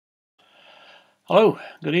Hello,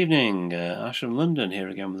 good evening. Ash from London here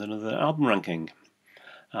again with another album ranking.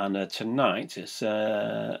 And tonight it's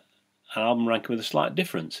an album ranking with a slight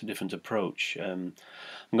difference, a different approach. I'm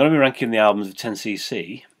going to be ranking the albums of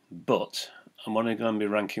 10cc, but I'm only going to be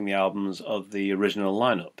ranking the albums of the original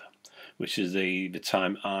lineup, which is the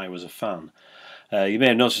time I was a fan. You may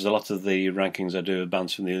have noticed a lot of the rankings I do of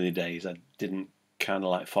bands from the early days. I didn't kind of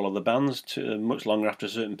like follow the bands to much longer after a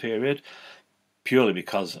certain period, purely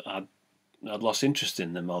because I'd lost interest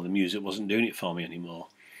in them, or the music wasn't doing it for me anymore.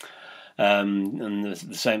 And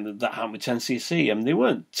the same that happened with 10cc. They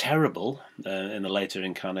weren't terrible in a later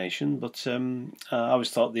incarnation, but I always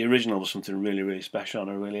thought the original was something really, really special, and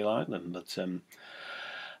I really liked them. But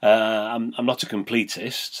I'm not a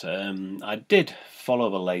completist. I did follow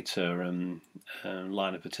the later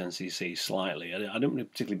lineup of 10cc slightly. I didn't really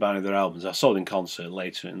particularly buy any of their albums. I saw them in concert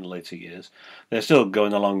later in the later years. They're still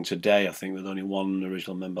going along today, I think, with only one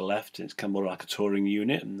original member left. It's kind of more like a touring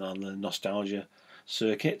unit and on the nostalgia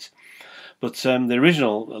circuit. But the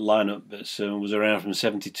original lineup that was around from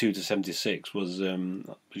 72 to 76 was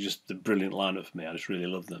just a brilliant lineup for me. I just really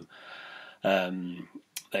loved them.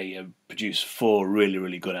 They produced four really,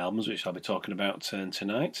 really good albums, which I'll be talking about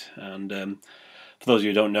tonight. And for those of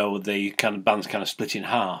you who don't know, the band's kind of split in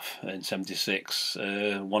half in '76.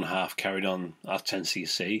 One half carried on as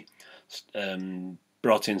 10cc,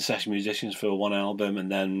 brought in session musicians for one album,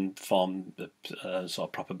 and then formed a sort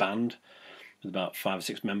of proper band with about 5 or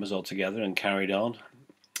 6 members altogether, and carried on.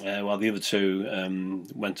 While the other two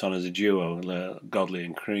went on as a duo, Godley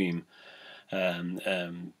and Cream.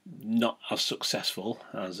 Not as successful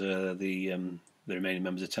as the remaining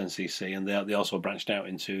members of 10cc, and they also branched out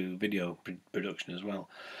into video production as well.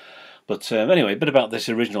 But anyway, a bit about this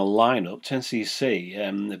original lineup.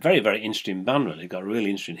 10cc, a very, very interesting band, really. Got a really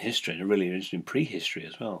interesting history and a really interesting prehistory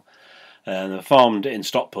as well. And they're formed in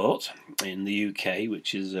Stockport in the UK,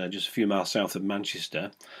 which is just a few miles south of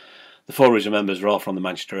Manchester. The four original members are all from the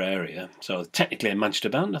Manchester area, so technically a Manchester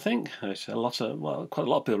band, I think. It's quite a lot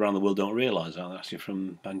of people around the world don't realise that they're actually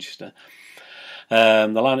from Manchester. The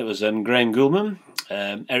lineup was Graham Gulman,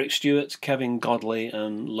 Eric Stewart, Kevin Godley,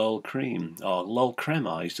 and Lol Cream, or Lol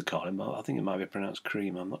Crema I used to call him. I think it might be pronounced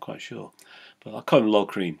Cream. I'm not quite sure, but I'll call him Lol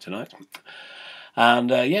Cream tonight.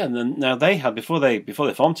 And and then now they had before they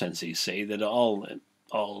formed 10cc, they'd all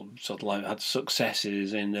sort of like had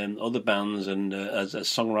successes in other bands and as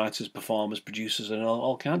songwriters, performers, producers, and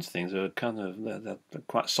all kinds of things. They were they're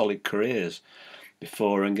quite solid careers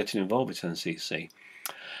before and getting involved with 10cc.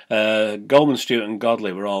 Goldman, Stewart, and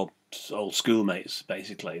Godley were all old schoolmates.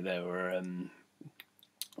 Basically, they were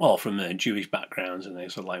all from Jewish backgrounds, and they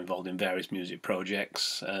sort of like involved in various music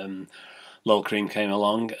projects. Lol Cream came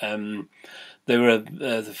along. There were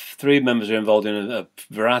the three members who were involved in a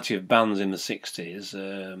variety of bands in the 60s.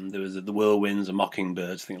 There was the Whirlwinds, the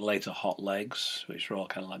Mockingbirds, I think later Hot Legs, which were all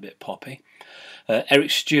kind of like a bit poppy.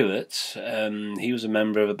 Eric Stewart, he was a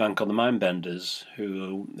member of a band called the Mindbenders,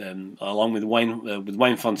 who, along with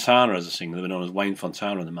Wayne Fontana as a singer, they were known as Wayne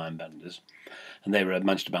Fontana and the Mindbenders. And they were a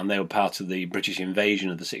Manchester band. They were part of the British invasion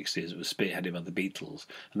of the 60s. It was spearheaded by the Beatles.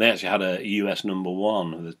 And they actually had a US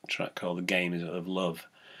 #1 with a track called The Game of Love,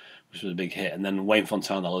 which was a big hit. And then Wayne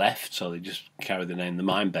Fontana left, so they just carried the name The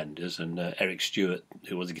Mindbenders, and Eric Stewart,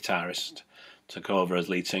 who was a guitarist, took over as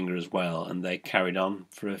lead singer as well, and they carried on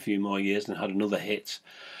for a few more years and had another hit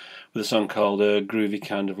with a song called Groovy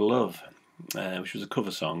Kind of Love, which was a cover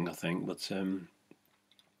song, I think, but and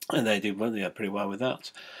they did pretty well with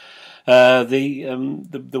that.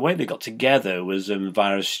 The way they got together was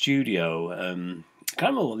via a studio. I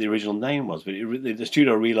can't remember what the original name was, but the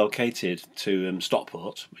studio relocated to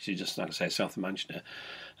Stockport, which is just, like I say, south of Manchester,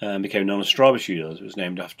 and became known as Strawberry Studios. It was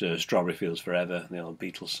named after Strawberry Fields Forever, the old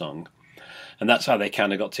Beatles song. And that's how they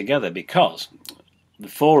kind of got together, because the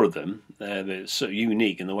four of them, they're so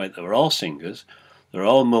unique in the way that they were all singers, they were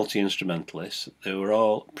all multi-instrumentalists, they were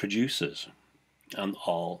all producers, and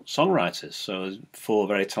all songwriters. So four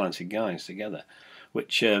very talented guys together,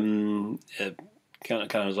 which kind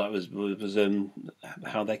of was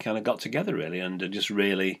how they kind of got together, really, and just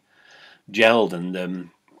really gelled,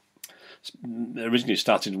 and originally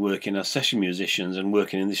started working as session musicians and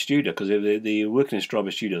working in the studio, because the working in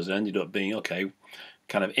Strawberry Studios ended up being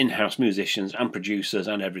kind of in-house musicians and producers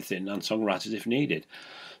and everything, and songwriters if needed.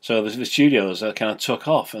 So the studios kind of took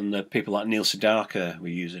off, and people like Neil Sedaka were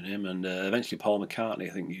using him, and eventually Paul McCartney,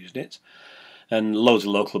 I think, used it, and loads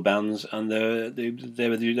of local bands, and they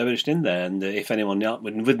were just in there. And if anyone,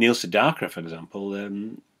 with Neil Sedaka, for example,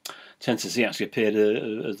 10cc actually appeared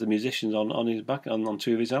as the musicians on his back on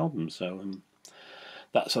two of his albums. So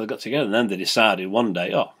that's how they got together. And then they decided one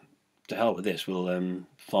day, oh, to hell with this, we'll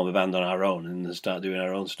form a band on our own and start doing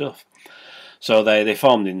our own stuff. So they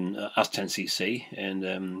formed in as 10cc in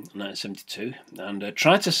 1972 and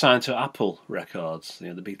tried to sign to Apple Records,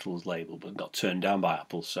 the Beatles label, but got turned down by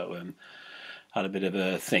Apple. So had a bit of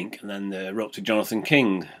a think, and then they wrote to Jonathan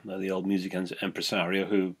King, the old music impresario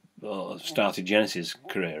who started Genesis'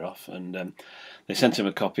 career off, and they sent him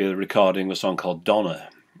a copy of the recording of a song called Donna,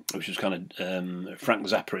 which was kind of Frank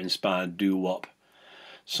Zappa-inspired doo-wop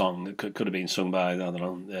song. It could have been sung by, I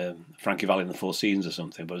don't know, Frankie Valli and the Four Seasons or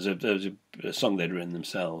something, but it was a song they'd written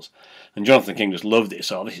themselves. And Jonathan King just loved it,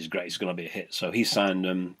 so this is great, it's going to be a hit. So he signed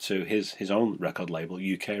them to his own record label,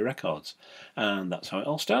 UK Records, and that's how it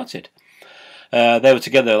all started. They were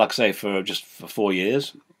together, like I say, for 4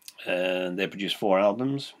 years, and they produced 4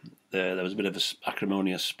 albums. There was a bit of an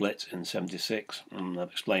acrimonious split in '76, and I'll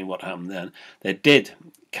explain what happened then. They did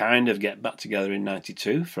kind of get back together in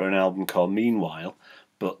 '92 for an album called Meanwhile,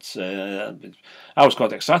 but I was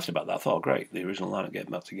quite excited about that. I thought, great, the original lineup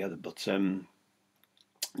getting back together, but it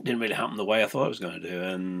didn't really happen the way I thought it was going to do,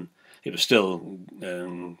 and it was still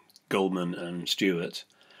Goldman and Stewart,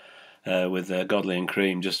 with Godley and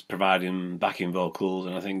Cream just providing backing vocals,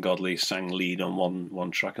 and I think Godley sang lead on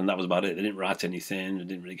one track, and that was about it. They didn't write anything, they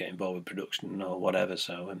didn't really get involved with production or whatever,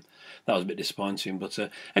 so that was a bit disappointing. But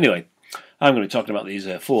anyway, I'm going to be talking about these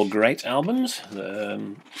 4 great albums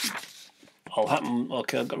that all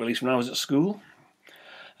got released when I was at school,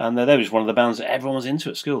 and they were just one of the bands that everyone was into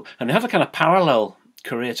at school, and they have a kind of parallel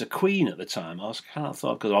career to Queen at the time. I was kind of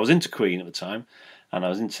thought, because I was into Queen at the time, and I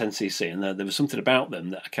was in 10cc, and there was something about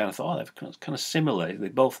them that I kind of thought, they're kind of similar. They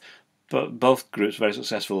both groups were very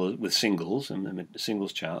successful with singles and the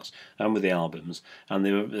singles charts, and with the albums, and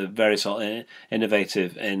they were very sort of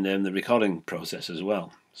innovative in the recording process as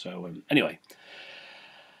well. So anyway,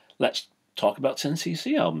 let's talk about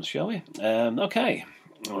 10cc albums, shall we? Okay,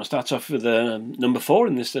 I want to start off with number 4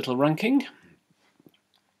 in this little ranking,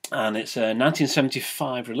 and it's a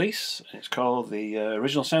 1975 release. It's called the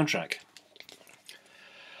Original Soundtrack.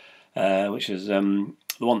 Which is the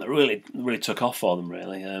one that really took off for them,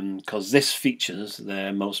 really, because this features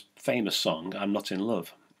their most famous song, "I'm Not in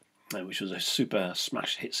Love," which was a super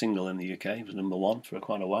smash hit single in the UK. It was number 1 for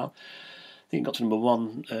quite a while. I think it got to number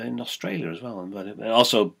 1 in Australia as well, but it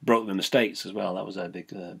also broke them in the States as well. That was their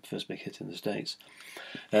first big hit in the States.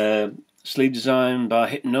 Sleeve design by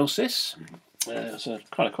Hypnosis. It's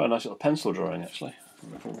quite a nice little pencil drawing, actually.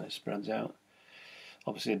 It spreads out.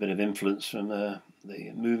 Obviously a bit of influence from the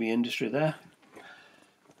movie industry there.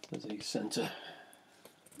 There's the centre,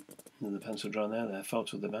 the pencil drawing there,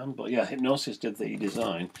 photo of the band. But yeah, Hypnosis did the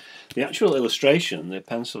design. The actual illustration, the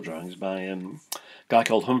pencil drawing, is by a guy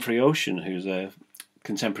called Humphrey Ocean, who's a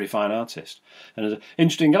contemporary fine artist. And he's an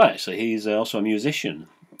interesting guy, actually. He's also a musician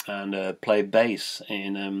and played bass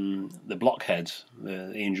in the Blockheads,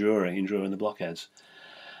 Ian Drury and the Blockheads.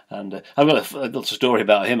 And I've got a little story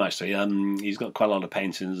about him, actually. He's got quite a lot of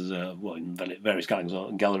paintings in various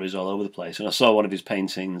galleries all over the place. And I saw one of his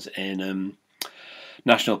paintings in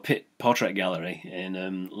National Pitt Portrait Gallery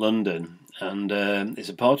in London. And it's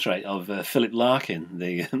a portrait of Philip Larkin,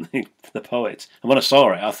 the poet. And when I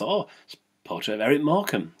saw it, I thought, oh, it's a portrait of Eric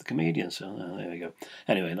Morecambe, the comedian. So there we go.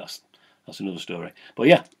 Anyway, that's another story. But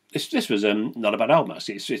yeah, this was not a bad album,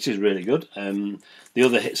 actually. It is really good. The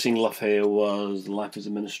other hit single off here was "Life is a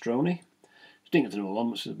Minestrone." It didn't get to number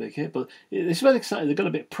 1, which is a big hit, but it's very exciting. They got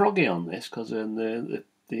a bit proggy on this, because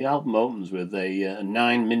the album opens with a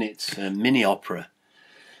 9-minute mini opera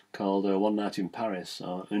called "One Night in Paris,"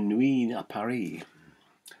 or "Une Nuit à Paris,"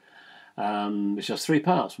 which has 3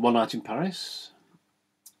 parts. "One Night in Paris,"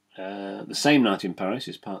 "The Same Night in Paris"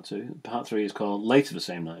 is part 2. Part 3 is called "Later the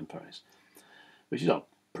Same Night in Paris," which is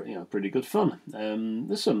pretty good fun.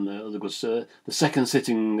 There's some other good. The second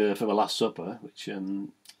sitting for the Last Supper, which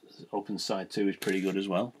opens side 2, is pretty good as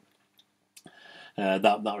well.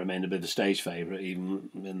 That remained a bit of a stage favourite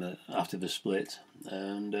even after the split.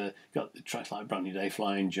 And got tracks like "Brand New Day,"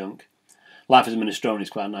 "Flying Junk." "Life is a Minestrone" is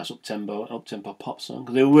quite a nice up-tempo pop song.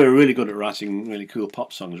 They were really good at writing really cool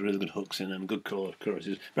pop songs, really good hooks in them, good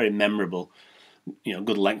choruses, very memorable.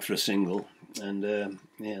 Good length for a single. And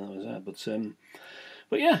yeah, that was that.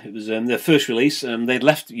 But yeah, it was their first release. They'd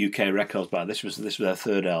left UK Records by this was their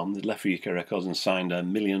 3rd album. They'd left for UK Records and signed a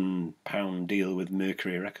 £1 million deal with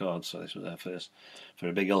Mercury Records. So this was their first for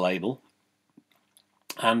a bigger label.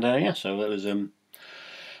 And yeah, so that was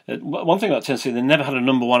one thing about Tennessee. They never had a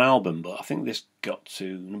number 1 album, but I think this got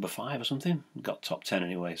to number 5 or something. Got top 10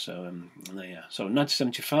 anyway. So yeah. So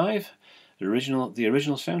 1975, the original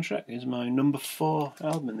soundtrack is my number 4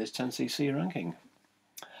 album in this 10cc ranking.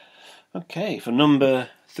 Okay, for number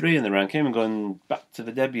 3 in the ranking, I'm going back to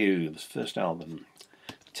the debut, the first album,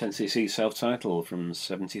 10cc self-titled from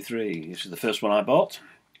 '73. This is the first one I bought.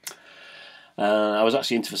 I was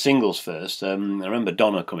actually into the singles first. I remember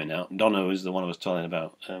Donna coming out. Donna was the one I was telling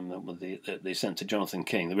about. They sent to Jonathan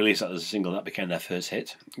King. They released that as a single. That became their first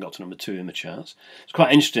hit. Got to #2 in the charts. It's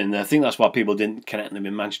quite interesting. I think that's why people didn't connect them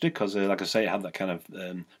in Manchester, because, like I say, it had that kind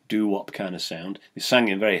of doo-wop kind of sound. They sang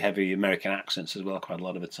in very heavy American accents as well, quite a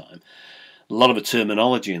lot of the time. A lot of the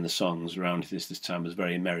terminology in the songs around this time was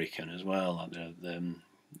very American as well.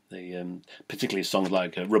 Particularly songs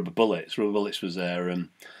like Rubber Bullets. Rubber Bullets was their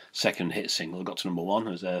second hit single, got to #1. It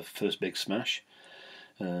was their first big smash.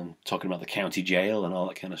 Talking about the county jail and all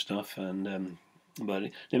that kind of stuff. And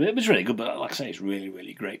but it was really good. But like I say, it's really,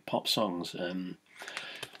 really great pop songs.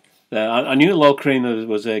 I knew Lol Cream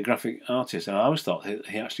was a graphic artist, and I always thought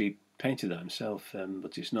he actually painted that himself.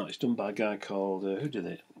 But it's not. It's done by a guy called who did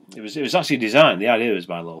it? It was actually designed. The idea was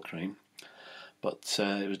by Lol Cream, but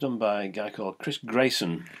it was done by a guy called Chris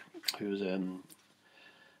Grayson, who was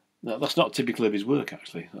that's not typical of his work,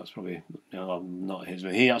 actually. That's probably not his.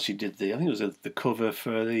 He actually did I think it was the cover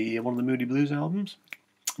for one of the Moody Blues albums,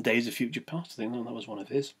 Days of Future Past. I think that was one of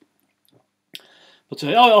his. But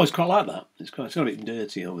I always quite like that. It's got a bit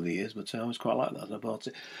dirty over the years, but I always quite like that. And I bought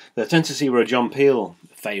it. The 10cc were a John Peel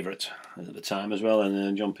favourite at the time as well,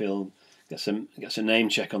 and John Peel gets a name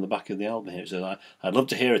check on the back of the album here. It says, "I'd love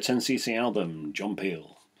to hear a 10cc album, John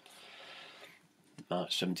Peel."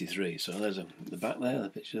 March '73. So there's the back there, the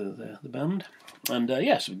picture of the band, and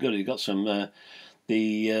yes, good. You got some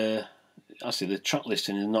actually the track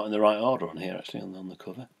listing is not in the right order on here, actually, on the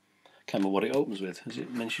cover. Can't remember what it opens with. Is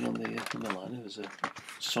it mentioned on the line? There's a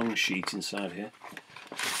song sheet inside here.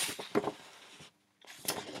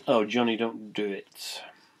 Oh, Johnny, don't do it.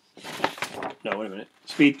 No, wait a minute.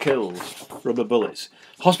 Speed Kills, Rubber Bullets,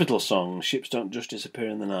 Hospital Song, Ships Don't Just Disappear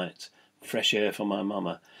in the Night, Fresh Air for My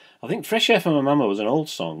Mama. I think Fresh Air for My Mama was an old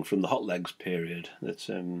song from the Hot Legs period that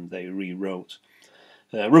they rewrote.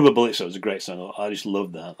 Rubber Bullets was a great song. I just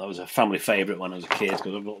loved that. That was a family favourite when I was a kid,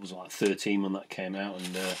 because I was like 13 when that came out,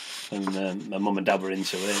 and my mum and dad were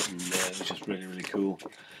into it, and it was just really, really cool.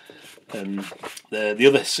 The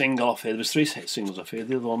other single off here, there was 3 singles off here.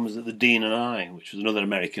 The other one was The Dean and I, which was another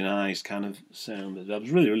Americanized kind of sound. But that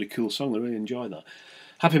was a really, really cool song. I really enjoyed that.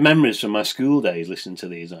 Happy memories from my school days listening to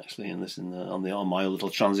these, actually, and listening on my little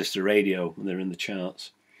transistor radio when they were in the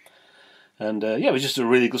charts. And it was just a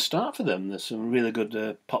really good start for them. There's some really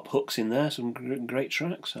good pop hooks in there, some great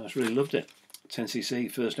tracks. I just really loved it.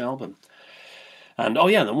 10cc first album. And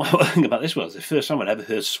the one thing about this was the first time I'd ever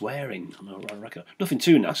heard swearing on a record. Nothing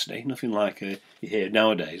too nasty, nothing like you hear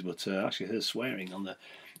nowadays, but actually heard swearing on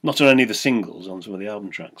not on any of the singles, on some of the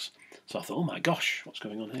album tracks. So I thought, oh my gosh, what's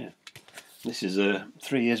going on here? This is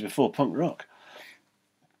 3 years before punk rock.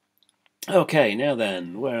 Okay, now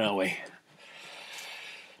then, where are we?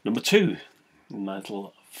 #2 in my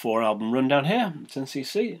little 4-album rundown here,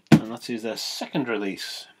 10cc, and that is their second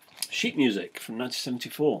release, Sheet Music from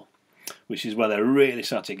 1974, which is where they really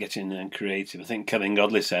started getting creative. I think Kevin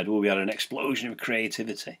Godley said, we had an explosion of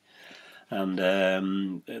creativity. And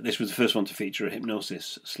this was the first one to feature a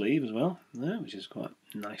Hypnosis sleeve as well, which is quite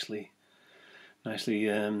nicely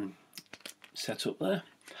set up there.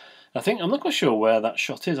 I'm not quite sure where that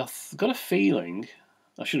shot is. I've got a feeling,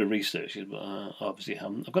 I should have researched it, but obviously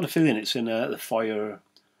haven't. I've got a feeling it's in the foyer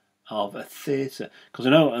of a theatre, because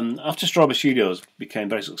I know after Strawberry Studios became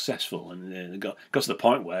very successful, and they got to the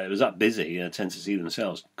point where it was that busy, 10cc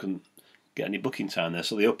themselves couldn't get any booking time there,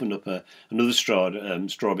 so they opened up another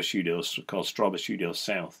Strawberry Studios called Strawberry Studios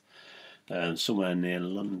South, somewhere near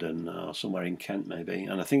London or somewhere in Kent maybe,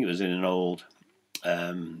 and I think it was in an old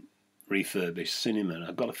refurbished cinema, and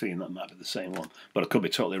I've got a feeling that might be the same one, but I could be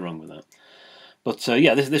totally wrong with that. But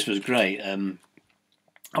this was great.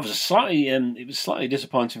 I was it was slightly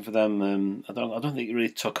disappointing for them. I don't think it really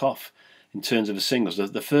took off in terms of the singles.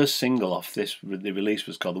 The first single off the release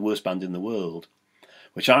was called "The Worst Band in the World,"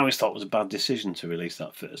 which I always thought was a bad decision to release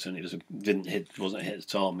that first, and it wasn't a hit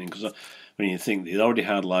at all. I mean, because when you think they'd already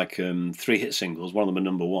had like 3 hit singles, one of them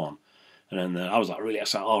a #1. And then I was like really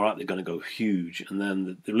excited. All right, they're going to go huge. And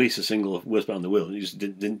then they released a single of "Worst Band in the World," and it just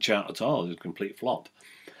didn't chart at all. It was a complete flop.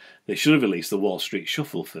 They should have released the Wall Street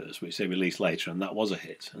Shuffle first, which they released later, and that was a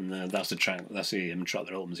hit. And that's the track. That's the track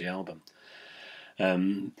that opens the album.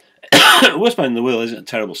 "Worst Band in the World" isn't a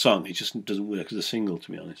terrible song. It just doesn't work as a single,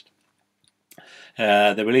 to be honest.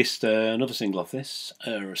 They released another single off this,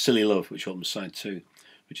 "Silly Love," which opens side 2,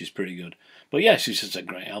 which is pretty good. But yes, it's just a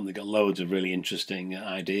great album. They've got loads of really interesting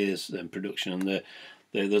ideas and production, and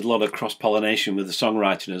there's a lot of cross-pollination with the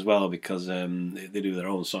songwriting as well, because they do their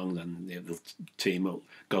own songs, and they'll team up.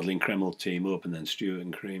 Godley and Krem will team up, and then Stewart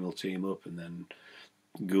and Cream will team up, and then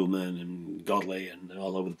Gulman and Godley and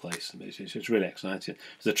all over the place. It's really exciting.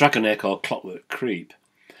 There's a track on there called Clockwork Creep.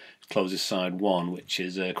 It closes side 1, which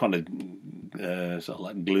is quite a sort of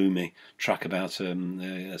like gloomy track about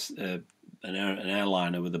an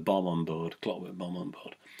airliner with a bomb on board, clockwork bomb on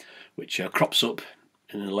board, which crops up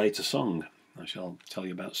in a later song I shall tell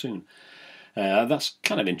you about soon. That's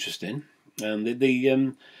kind of interesting.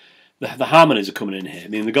 The harmonies are coming in here. I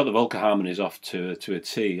mean, they've got the vocal harmonies off to a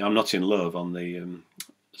T. I'm Not in Love on the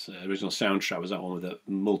original soundtrack was that one with the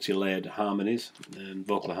multi-layered harmonies,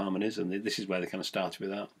 vocal harmonies, and this is where they kind of started with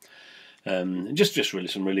that. Just really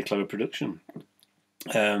some really clever production.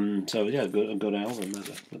 So yeah, a good album. There's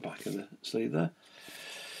the back of the sleeve there.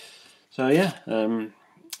 So yeah,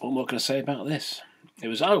 what more can I say about this? It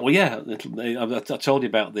was I told you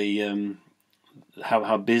about the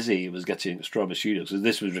how busy it was getting at Strawberry Studios, because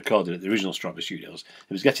this was recorded at the original Strawberry Studios.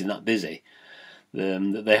 It was getting that busy.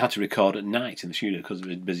 They had to record at night in the studio because it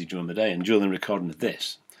was busy during the day. And during the recording of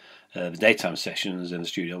this, the daytime sessions in the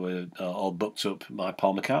studio were all booked up by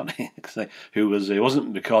Paul McCartney, he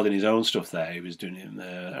wasn't recording his own stuff there. He was doing an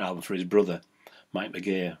album for his brother, Mike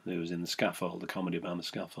McGear, who was in The Scaffold, the comedy band The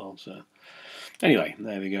Scaffold. So anyway,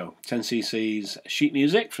 there we go. 10cc's Sheet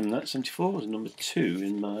Music from that 74 was number 2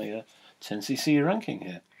 in my 10cc ranking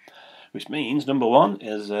here, which means number 1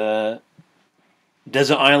 is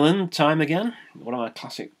Desert Island Time Again, one of my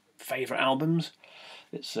classic favourite albums.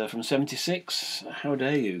 It's from 76, How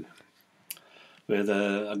Dare You, with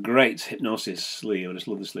a great hypnosis sleeve. I just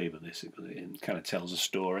love the sleeve of this. It kind of tells a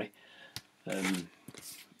story.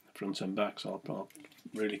 Front and back, so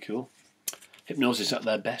really cool. Hypnosis at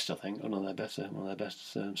their best, I think. One of their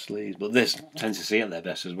best sleeves. But this 10cc at their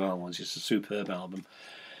best as well. It's just a superb album.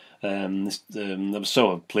 I was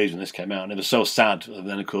so pleased when this came out, and it was so sad. And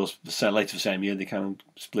then, of course, later the same year, they kind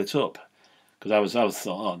of split up. Because I was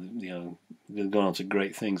thought, they've gone on to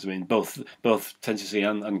great things. I mean, both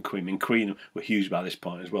 10cc and Queen. I mean, Queen were huge by this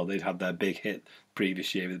point as well. They'd had their big hit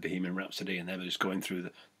previous year with Bohemian Rhapsody, and they were just going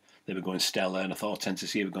through they were going stellar. And I thought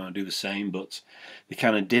 10cc were going to do the same, but they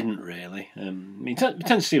kind of didn't really. I mean,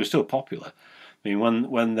 10cc was still popular. I mean,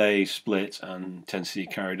 when they split and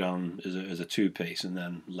 10cc carried on as a two-piece, and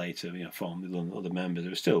then later formed with other members, it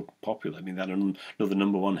was still popular. I mean, they had another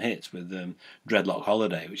number 1 hit with Dreadlock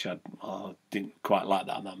Holiday, which I didn't quite like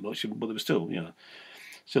that much, but it was still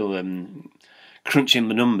crunching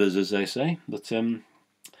the numbers, as they say. But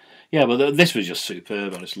yeah, but this was just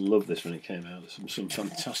superb. I just loved this when it came out. There's some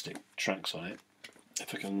fantastic tracks on it.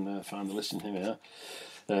 If I can find the list, here we are.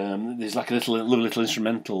 There's like a lovely little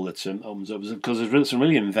instrumental that opens up, because there's some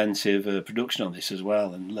really inventive production on this as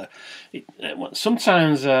well. And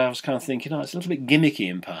sometimes I was kind of thinking, it's a little bit gimmicky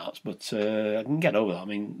in parts, but I can get over that. I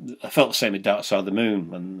mean, I felt the same with Dark Side of the Moon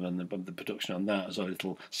when the production on that. There's all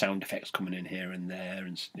little sound effects coming in here and there,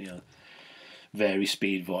 and very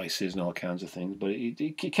speed voices and all kinds of things. But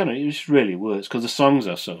it just really works because the songs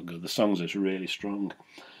are so good. The songs are really strong,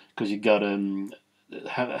 because you got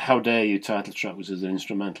How Dare You title track, which is an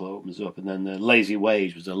instrumental, opens up, and then Lazy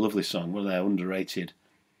Wage was a lovely song, one of their underrated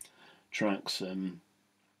tracks.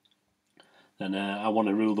 Then I Want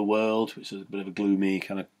to Rule the World, which is a bit of a gloomy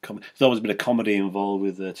kind of comedy. There's always a bit of comedy involved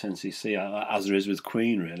with 10cc, as there is with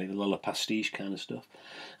Queen, really, a lot of pastiche kind of stuff.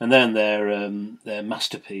 And then their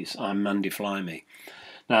masterpiece, I'm Mandy Fly Me.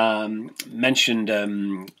 Now, mentioned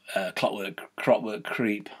Clockwork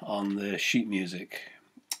Creep on the Sheet Music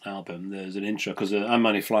album. There's an intro, because I'm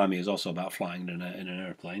Mandy Fly Me is also about flying in an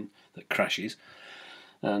airplane that crashes,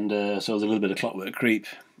 and so there's a little bit of Clockwork Creep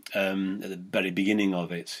at the very beginning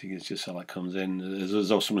of it. It's just how that comes in. As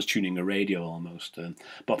though someone's tuning a radio almost,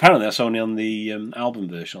 but apparently that's only on the album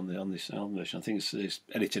version. On this album version, I think it's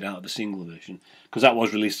edited out of the single version, because that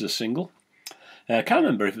was released as a single. I can't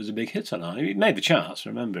remember if it was a big hit or not. It made the charts, I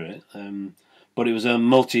remember it, but it was a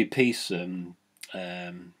multi-piece.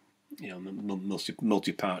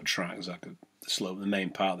 Multi-part tracks, like the main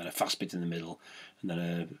part, then a fast bit in the middle, and then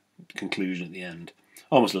a conclusion at the end.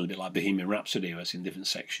 Almost a little bit like Bohemian Rhapsody, where it's in different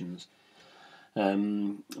sections.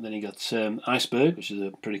 Then you got Iceberg, which is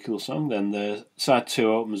a pretty cool song. Then the side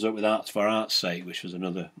 2 opens up with Arts for Art's Sake, which was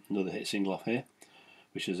another hit single off here,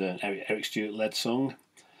 which is an Eric Stewart led song.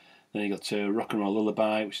 Then you got Rock and Roll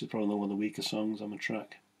Lullaby, which is probably one of the weaker songs on the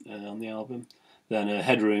track on the album. Then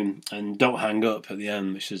Headroom and Don't Hang Up at the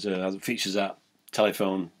end, which is features that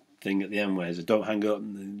telephone thing at the end where it's Don't Hang Up,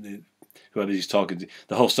 and whoever he's talking to,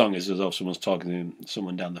 the whole song is as though someone's talking to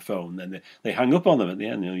someone down the phone, and then they hang up on them at the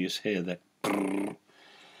end. You just hear the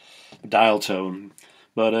dial tone.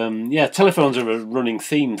 But telephones are a running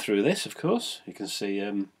theme through this, of course. You can see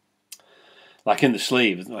like in the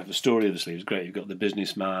sleeve, like the story of the sleeve is great. You've got the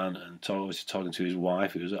businessman and obviously talking to his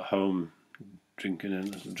wife, who's at home drinking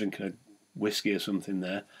a whiskey or something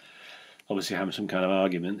there. Obviously having some kind of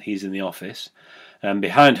argument. He's in the office, and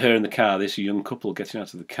behind her in the car, this young couple getting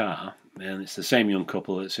out of the car, and it's the same young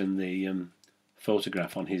couple that's in the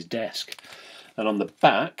photograph on his desk. And on the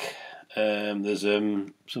back, there's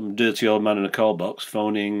some dirty old man in a call box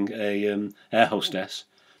phoning a air hostess,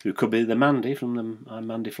 who could be the Mandy from the I'm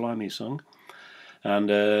Mandy Fly Me song.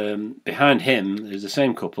 And behind him is the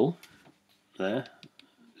same couple there,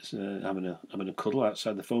 having a cuddle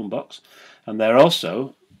outside the phone box, and they're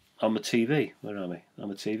also on the TV. Where are we? On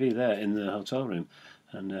the TV there in the hotel room,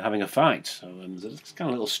 and having a fight. So there's kind of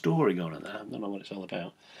a little story going on there. I don't know what it's all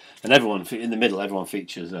about. And everyone in the middle, everyone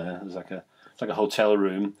features. There's like a hotel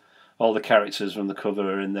room. All the characters from the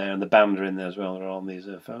cover are in there, and the band are in there as well. They're all on these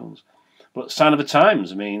phones. But sign of the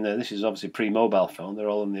times. I mean, this is obviously pre-mobile phone. They're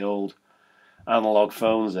all in the old analog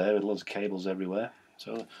phones there, with loads of cables everywhere.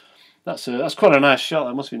 So that's quite a nice shot.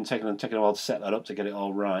 That must have been taking a while to set that up to get it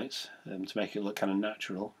all right, to make it look kind of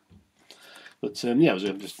natural. But yeah,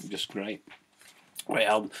 it was just great. Great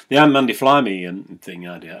album. The I'm Mandy Fly Me thing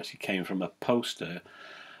idea actually came from a poster.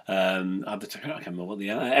 I can't remember what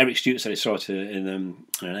Eric Stewart said he saw it in an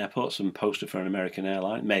airport, some poster for an American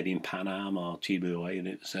airline, maybe in Pan Am or TBOA, and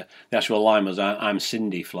it was the actual line was "I'm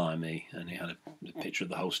Cindy, fly me," and he had a picture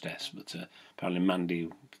of the hostess, but apparently Mandy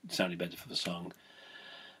sounded better for the song.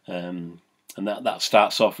 And that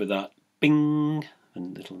starts off with that bing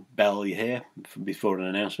and little bell you hear before an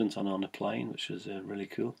announcement on a plane, which was really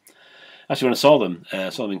cool. Actually, when I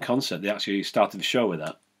saw them in concert, they actually started the show with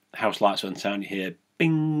that. House lights went out, and you hear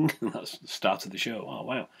bing, and that's the start of the show. Oh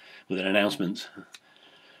wow, with an announcement.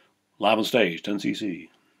 Live on stage, 10cc.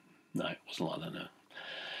 No, it wasn't like that,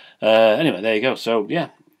 no. Anyway, there you go. So yeah,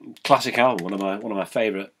 classic album, one of my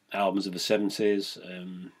favourite albums of the 70s.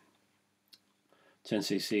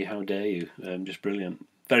 10cc, how dare you? Just brilliant.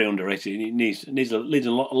 Very underrated. It needs a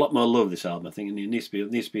lot more love, this album. I think it needs to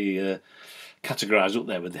be categorised up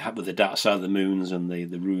there with the Dark Side of the Moons and the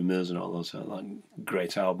Rumours and all those like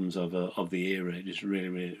great albums of the era. It just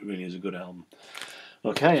really is a good album.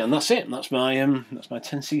 Okay, and that's it. That's my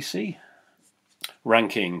 10cc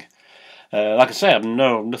ranking. Like I say,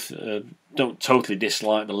 don't totally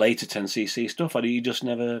dislike the later 10cc stuff. You just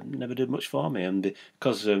never did much for me, and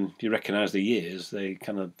because you recognise the years, they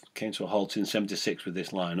kind of came to a halt in '76 with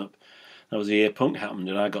this lineup. That was the year punk happened,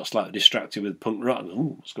 and I got slightly distracted with punk rock.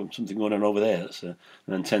 Ooh, there's something going on over there. And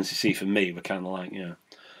then 10cc for me were kind of like,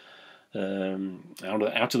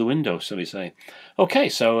 out of the window, so we say. Okay,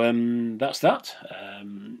 so that's that.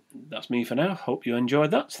 That's me for now. Hope you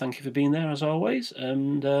enjoyed that. Thank you for being there as always,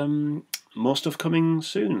 and more stuff coming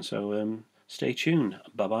soon. So stay tuned.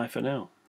 Bye bye for now.